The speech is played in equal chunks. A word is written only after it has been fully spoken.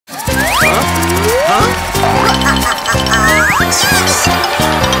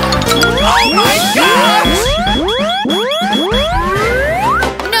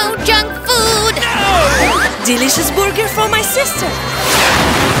for my sister.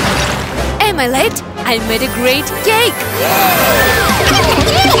 Am I late? I made a great cake.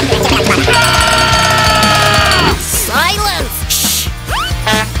 Silence! Shh!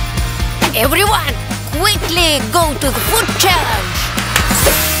 Everyone, quickly go to the food challenge.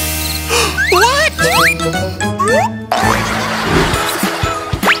 What?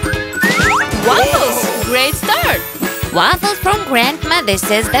 Waffles! Great start! Waffles from Grandma, this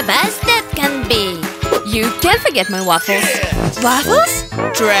is the best that can be. You can't forget my waffles. Waffles?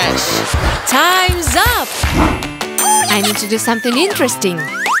 Trash. Time's up! I need to do something interesting.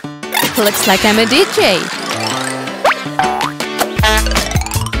 Looks like I'm a DJ.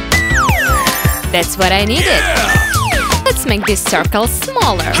 That's what I needed. Let's make this circle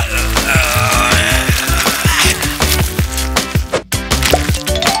smaller.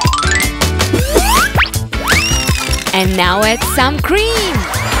 And now add some cream.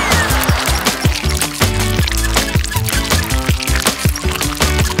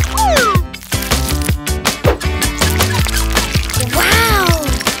 Wow!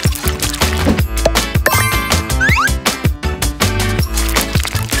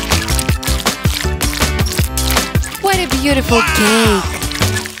 What a beautiful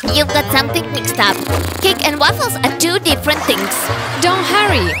cake. You've got something mixed up. Cake and waffles are two different things. Don't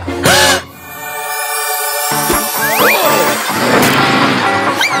hurry.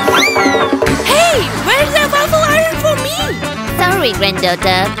 Hey, where's the waffle iron for me? Sorry,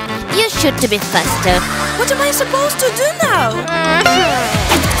 granddaughter. You should be faster. What am I supposed to do now?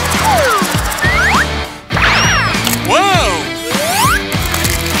 Whoa!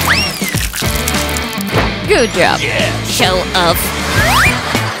 Good job. Show off.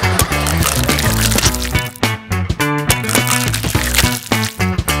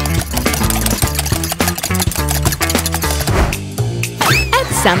 Add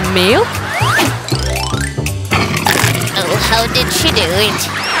some milk. Oh, how did she do it?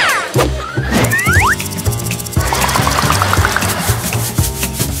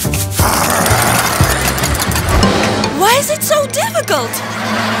 Why is it so difficult?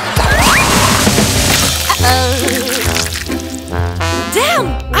 Damn!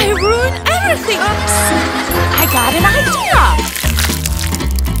 I ruined everything! I got an idea!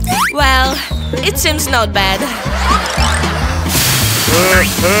 Well, it seems not bad.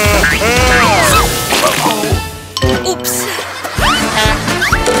 Oops!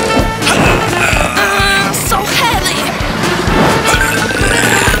 So heavy!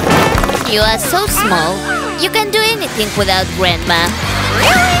 You are so small. You can do anything without Grandma.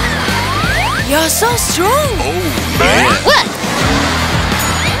 You're so strong! Oh, man! What?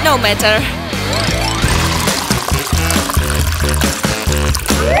 No matter.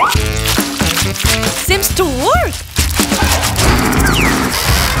 Seems to work!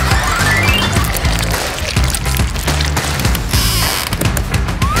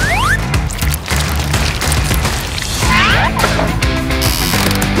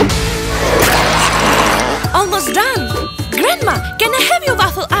 Almost done! Grandma, can I have your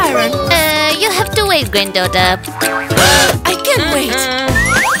waffle iron? You have to wait, granddaughter. I can't wait!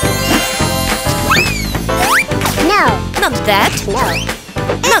 No. Not that! No.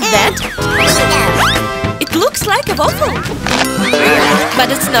 Not that! It looks like a waffle! But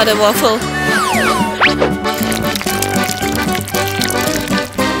it's not a waffle.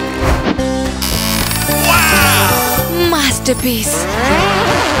 Wow! Masterpiece!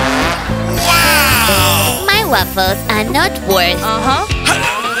 Wow! My waffles are not worth.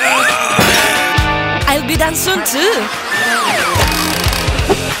 I'll be done soon too!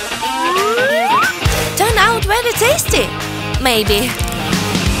 Turn out very tasty! Maybe.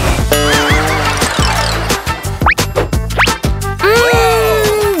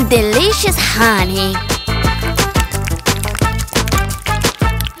 Delicious honey.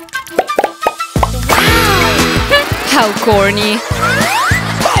 How corny!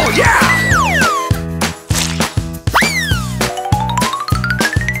 Oh, yeah!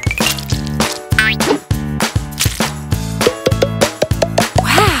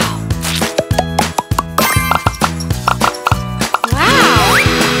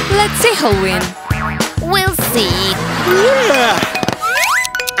 Let's see who'll win. We'll see.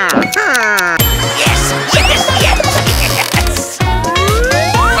 Yes! Yes! Yes!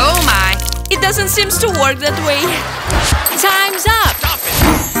 Oh my! It doesn't seem to work that way. Time's up! Stop it!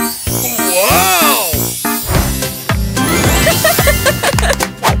 Whoa!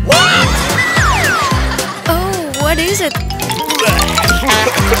 What? Oh, what is it?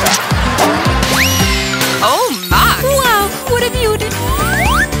 Oh my! Wow, what a beauty!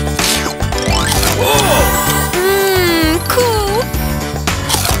 Cool!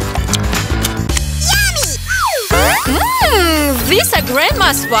 Yummy!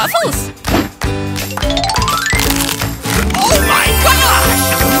 Grandma's waffles! Oh my gosh!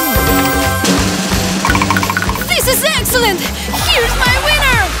 This is excellent! Here's my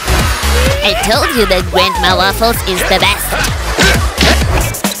winner! I told you that Grandma Waffles is the best.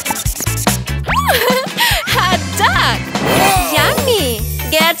 Hot dog! Yummy!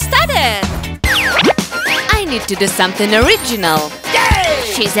 Get started! I need to do something original. Yay!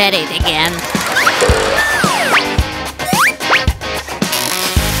 She's at it again.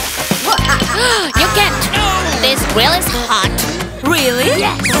 You can't! This grill is hot. Really?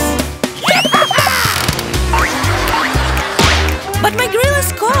 Yes. But my grill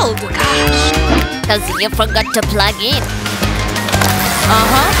is cold. Because you forgot to plug in.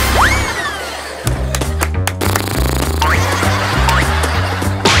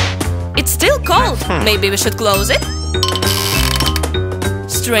 It's still cold. Maybe we should close it?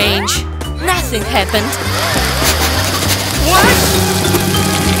 Strange. Nothing happened.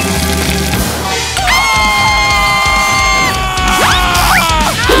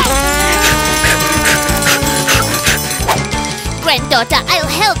 Granddaughter, I'll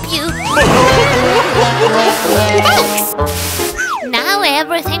help you. Thanks. Now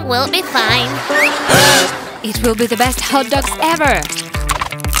everything will be fine. It will be the best hot dogs ever.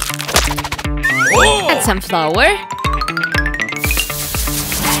 Add some flour.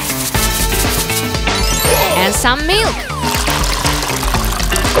 And some milk.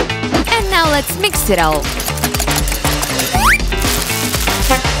 And now let's mix it all.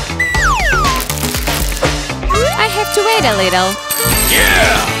 I have to wait a little.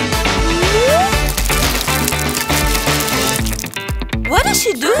 Yeah! What is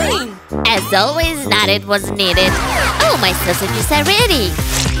she doing? As always, not it was needed. Oh, my sausages are ready.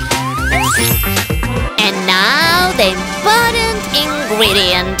 And now the important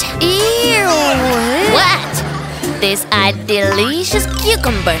ingredient. Ew! What? These are delicious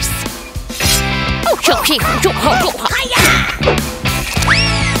cucumbers.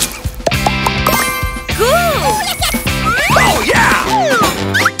 Cool! Oh yeah!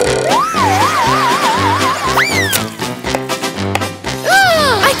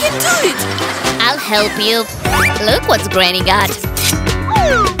 I can do it! I'll help you. Look what's Granny got.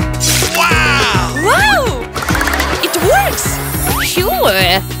 Wow! Wow! It works!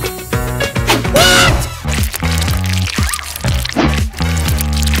 Sure.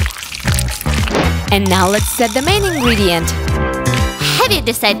 And now let's set the main ingredient. Have you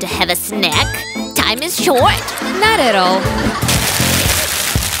decided to have a snack? Time is short. Not at all.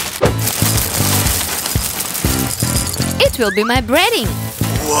 It will be my breading.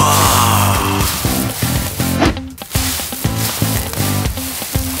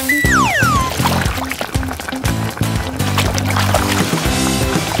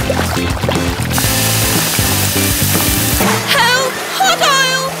 Help! Hot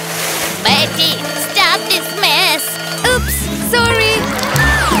oil! Betty, stop this mess. Oops, sorry.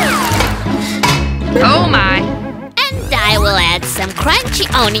 Oh my. And I will add some crunchy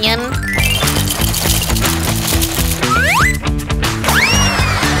onion.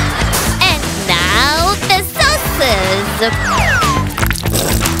 And now the sauces.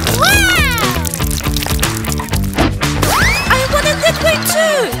 Wow! I want it that way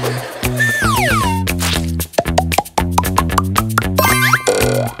too.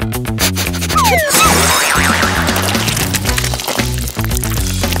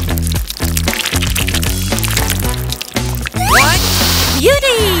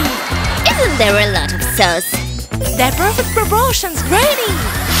 Beauty! Isn't there a lot of sauce? They're perfect proportions, Granny!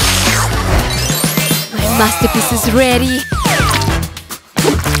 My masterpiece is ready!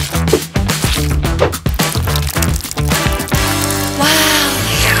 Wow!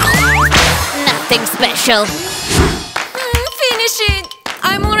 Nothing special. Finish it!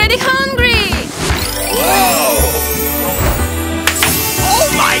 I'm already hungry! Whoa! Oh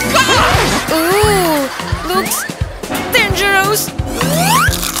my gosh! Ooh! Looks dangerous!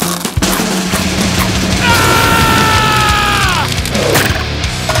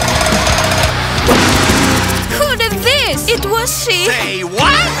 Who did this? It was she! Say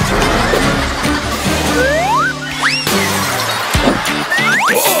what?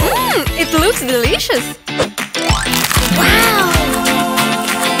 It looks delicious! Wow!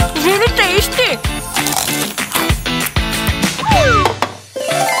 Really tasty!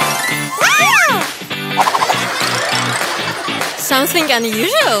 Something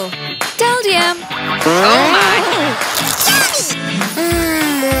unusual! Told ya! Oh my!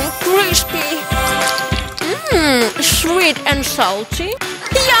 Crispy! Sweet and salty!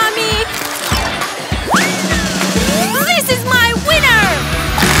 Yummy!